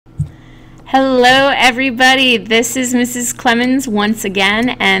Hello everybody, this is Mrs. Clemens once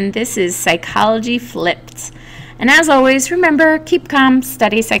again, and this is Psychology Flipped. And as always, remember, keep calm,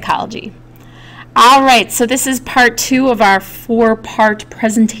 study psychology. Alright, so this is part 2 of our 4-part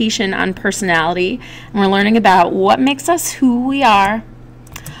presentation on personality, and we're learning about what makes us who we are.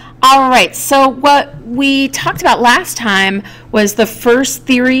 Alright, so what we talked about last time was the first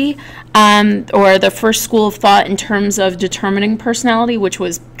theory, or the first school of thought in terms of determining personality, which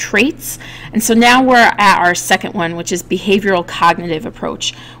was traits. And so now we're at our second one, which is behavioral cognitive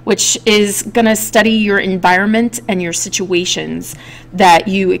approach, which is going to study your environment and your situations that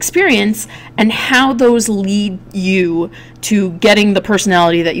you experience and how those lead you to getting the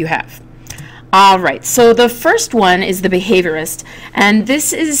personality that you have. All right, so the first one is the behaviorist, and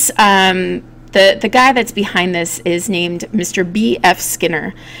this is the guy that's behind this is named Mr. B.F.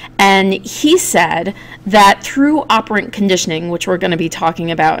 Skinner, and he said that through operant conditioning, which we're going to be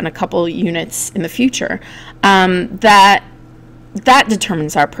talking about in a couple units in the future, that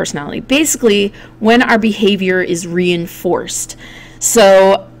determines our personality. Basically, when our behavior is reinforced.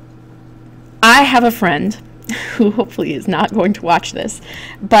 So I have a friend who hopefully is not going to watch this,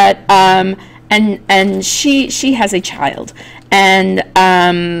 but and she has a child,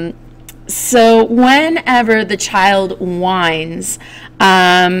 and so whenever the child whines,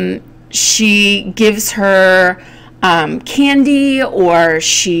 she gives her candy, or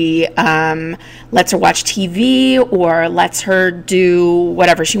she lets her watch TV, or lets her do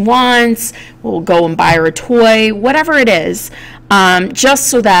whatever she wants. We'll go and buy her a toy, whatever it is, just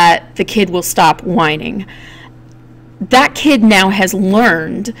so that the kid will stop whining. That kid now has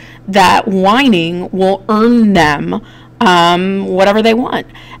learned that whining will earn them whatever they want.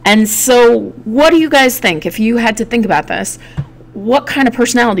 And so what do you guys think? If you had to think about this, what kind of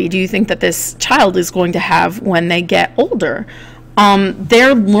personality do you think that this child is going to have when they get older?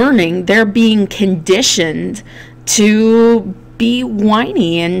 They're learning, they're being conditioned to be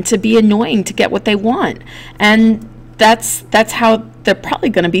whiny and to be annoying to get what they want. And that's how they're probably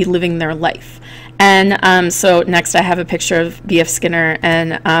going to be living their life. And so next I have a picture of B.F. Skinner,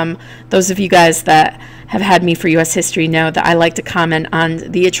 and those of you guys that have had me for U.S. history know that I like to comment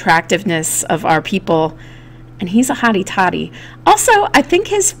on the attractiveness of our people, and he's a hottie toddy. Also, I think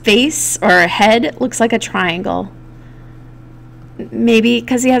his face or head looks like a triangle. Maybe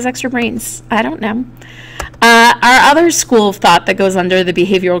because he has extra brains. I don't know. Our other school of thought that goes under the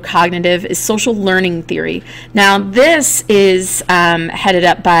behavioral cognitive is social learning theory. Now, this is headed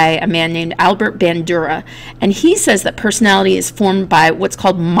up by a man named Albert Bandura, and he says that personality is formed by what's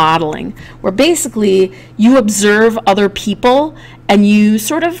called modeling, where basically you observe other people and you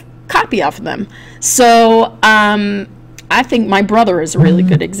sort of copy off of them. So I think my brother is a really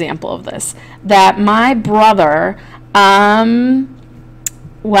good example of this. That my brother,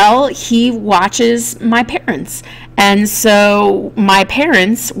 well, he watches my parents. And so my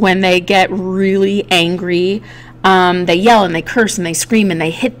parents, when they get really angry, they yell and they curse and they scream and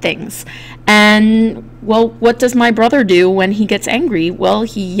they hit things. And, well, what does my brother do when he gets angry? Well,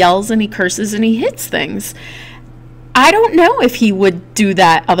 he yells and he curses and he hits things. I don't know if he would do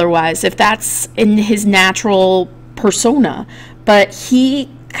that otherwise, if that's in his natural persona. But he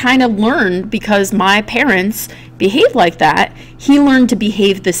kind of learned, because my parents behave like that, he learned to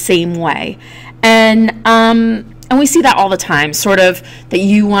behave the same way. And we see that all the time, sort of that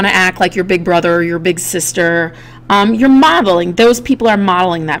you want to act like your big brother or your big sister. You're modeling, those people are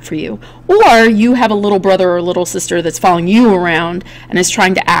modeling that for you. Or you have a little brother or little sister that's following you around and is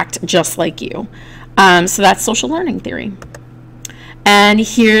trying to act just like you. So that's social learning theory. And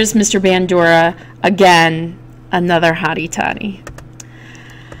here's Mr. Bandura, again, another hottie toddy.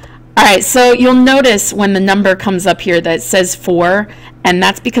 All right, so you'll notice when the number comes up here that it says 4, and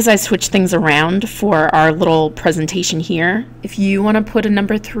that's because I switched things around for our little presentation here. If you want to put a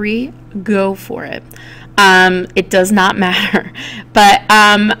number 3, go for it. It does not matter. But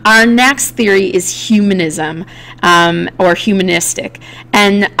our next theory is humanism, or humanistic.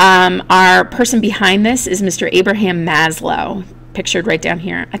 And our person behind this is Mr. Abraham Maslow, pictured right down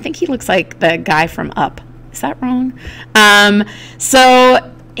here. I think he looks like the guy from Up. Is that wrong? So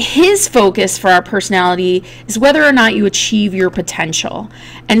his focus for our personality is whether or not you achieve your potential.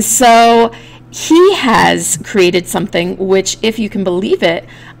 And so he has created something which, if you can believe it,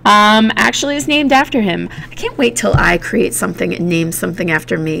 actually is named after him. I can't wait till I create something and name something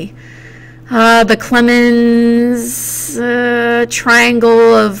after me. The Clemens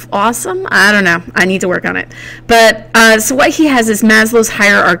triangle of awesome? I don't know. I need to work on it. But so what he has is Maslow's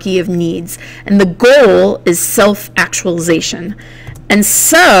hierarchy of needs, and the goal is self-actualization. And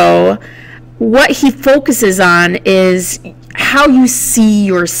so what he focuses on is how you see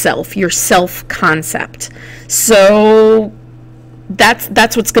yourself, your self-concept. So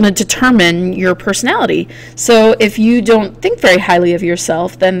that's what's going to determine your personality. So if you don't think very highly of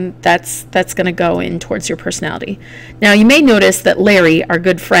yourself, then that's going to go in towards your personality. Now, you may notice that Larry, our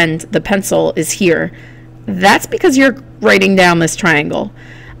good friend, the pencil, is here. That's because you're writing down this triangle.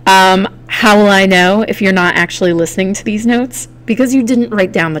 How will I know if you're not actually listening to these notes? Because you didn't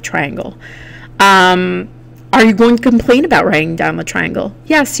write down the triangle. Are you going to complain about writing down the triangle?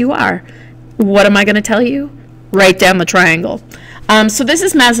 Yes, you are. What am I going to tell you? Write down the triangle. So this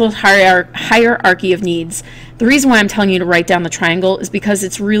is Maslow's hierarchy of needs. The reason why I'm telling you to write down the triangle is because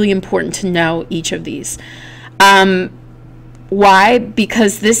it's really important to know each of these. Why?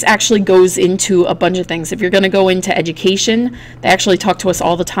 Because this actually goes into a bunch of things. If you're going to go into education, they actually talk to us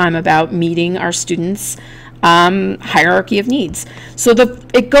all the time about meeting our students' hierarchy of needs. So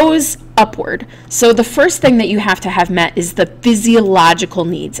it goes upward. So the first thing that you have to have met is the physiological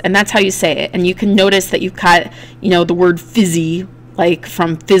needs, and that's how you say it. And you can notice that you've got, the word physy, like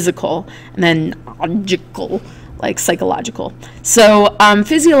from physical, and then logical, like psychological. So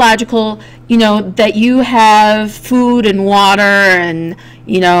physiological, that you have food and water and,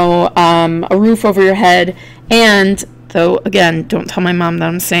 a roof over your head. And, though, again, don't tell my mom that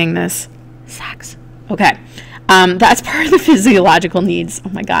I'm saying this, sex. Okay. That's part of the physiological needs. Oh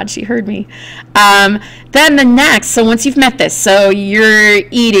my God, she heard me. Then the next, so once you've met this, so you're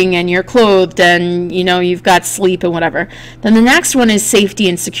eating and you're clothed and, you've got sleep and whatever. Then the next one is safety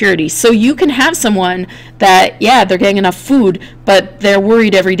and security. So you can have someone that, yeah, they're getting enough food, but they're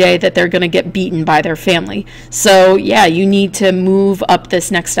worried every day that they're going to get beaten by their family. So yeah, you need to move up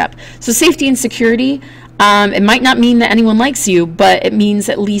this next step. So safety and security, it might not mean that anyone likes you, but it means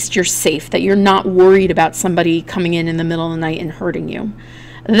at least you're safe, that you're not worried about somebody coming in the middle of the night and hurting you.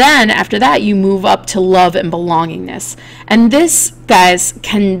 Then after that, you move up to love and belongingness. And this, guys,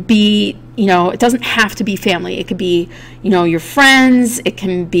 can be, it doesn't have to be family. It could be, your friends. It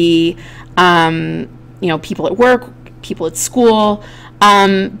can be, people at work, people at school,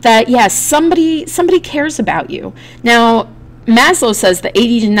 that, yes, somebody cares about you. Now, Maslow says that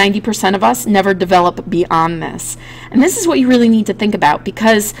 80 to 90% of us never develop beyond this. And this is what you really need to think about,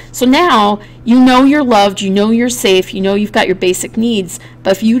 because so now you're loved, you're safe, you've got your basic needs,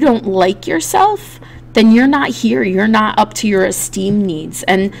 but if you don't like yourself, then you're not here. You're not up to your esteem needs.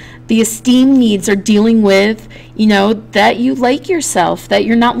 And the esteem needs are dealing with, that you like yourself, that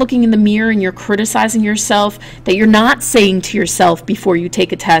you're not looking in the mirror and you're criticizing yourself, that you're not saying to yourself before you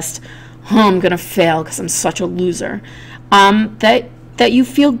take a test, oh, I'm going to fail because I'm such a loser. That you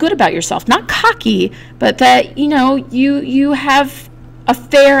feel good about yourself, not cocky, but that, you have a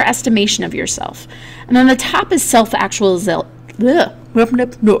fair estimation of yourself. And then the top is self-actualization.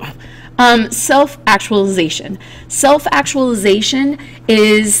 Self-actualization. Self-actualization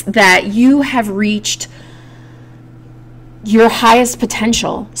is that you have reached your highest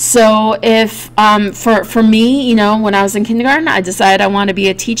potential. So if, for me, when I was in kindergarten, I decided I want to be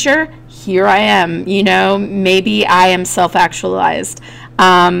a teacher. Here I am, maybe I am self-actualized,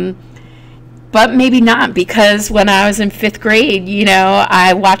 but maybe not, because when I was in 5th grade,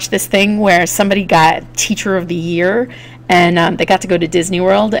 I watched this thing where somebody got Teacher of the Year, and they got to go to Disney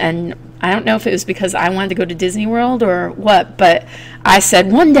World, and I don't know if it was because I wanted to go to Disney World or what, but I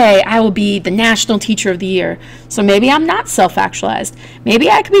said, one day I will be the National Teacher of the Year. So maybe I'm not self-actualized.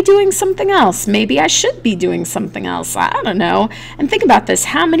 Maybe I could be doing something else. Maybe I should be doing something else. I don't know. And think about this.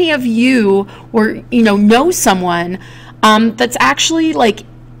 How many of you know someone that's actually like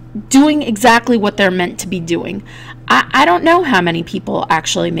doing exactly what they're meant to be doing? I don't know how many people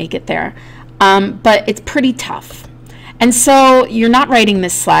actually make it there, but it's pretty tough. And so you're not writing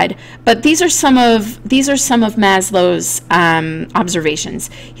this slide, but these are some of Maslow's observations.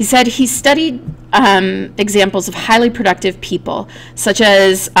 He said he studied examples of highly productive people, such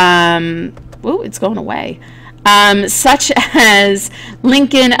as it's going away, such as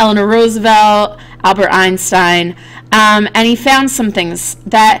Lincoln, Eleanor Roosevelt, Albert Einstein, and he found some things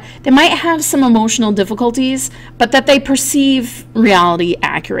that they might have some emotional difficulties, but that they perceive reality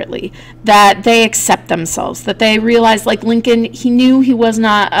accurately, that they accept themselves, that they realize, like Lincoln, he knew he was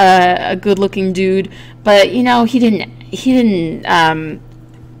not a good-looking dude, but he didn't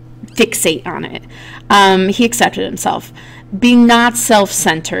fixate on it. He accepted himself. Being not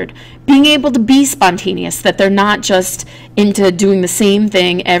self-centered, being able to be spontaneous, that they're not just into doing the same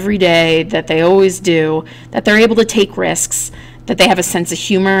thing every day that they always do, that they're able to take risks, that they have a sense of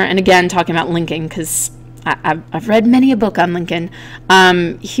humor. And again, talking about Lincoln, because I've read many a book on Lincoln.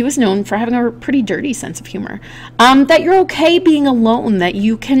 He was known for having a pretty dirty sense of humor. That you're okay being alone, that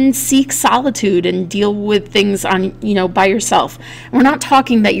you can seek solitude and deal with things on, by yourself. We're not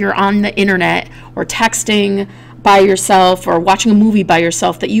talking that you're on the internet or texting by yourself or watching a movie by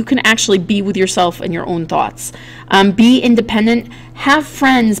yourself, that you can actually be with yourself and your own thoughts. Be independent, have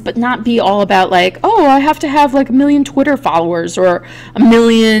friends, but not be all about like, oh, I have to have like 1 million Twitter followers or 1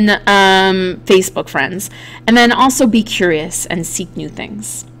 million Facebook friends. And then also be curious and seek new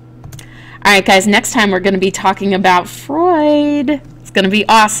things. All right, guys, next time we're going to be talking about Freud. It's going to be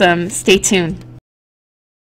awesome. Stay tuned.